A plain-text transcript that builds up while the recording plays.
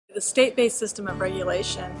The state-based system of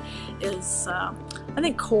regulation is, I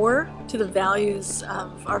think, core to the values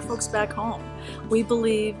of our folks back home. We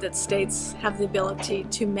believe that states have the ability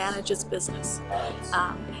to manage its business.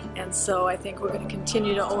 And so I think we're going to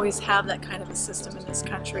continue to always have that kind of a system in this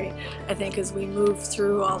country. I think as we move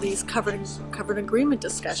through all these covered agreement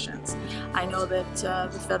discussions, I know that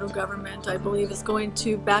the federal government, I believe, is going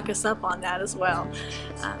to back us up on that as well.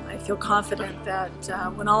 I feel confident that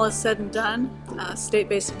when all is said and done,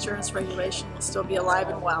 state-based insurance regulation will still be alive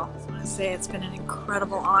and well. I want to say it's been an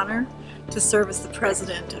incredible honor to serve as the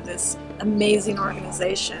president of this amazing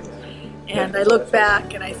organization. And I look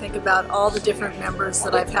back and I think about all the different members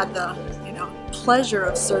that I've had the pleasure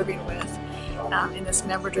of serving with in this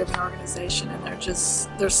member-driven organization, and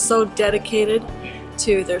they're so dedicated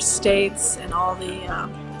to their states and all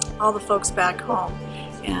the folks back home.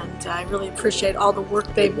 And I really appreciate all the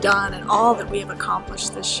work they've done and all that we have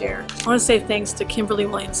accomplished this year. I want to say thanks to Kimberly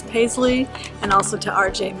Williams-Paisley and also to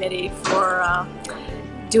RJ Mitty for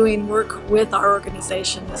doing work with our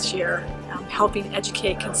organization this year, helping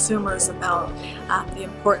educate consumers about the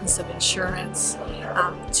importance of insurance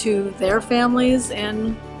to their families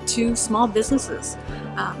and to small businesses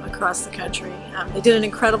across the country. They did an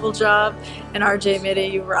incredible job, and RJ Mitty,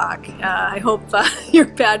 you rock. I hope your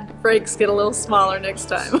bad breaks get a little smaller next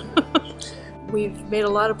time. We've made a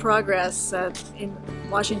lot of progress in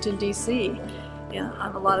Washington, D.C.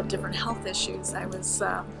 On a lot of different health issues. I was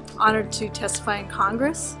honored to testify in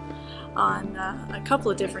Congress on a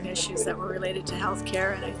couple of different issues that were related to health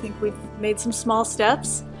care, and I think we've made some small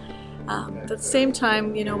steps. At the same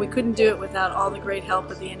time, we couldn't do it without all the great help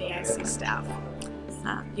of the NEIC staff.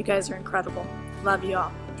 You guys are incredible. Love you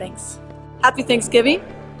all. Thanks. Happy Thanksgiving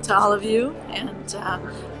to all of you, and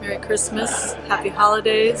Merry Christmas, Happy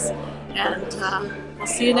Holidays, and we'll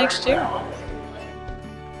see you next year.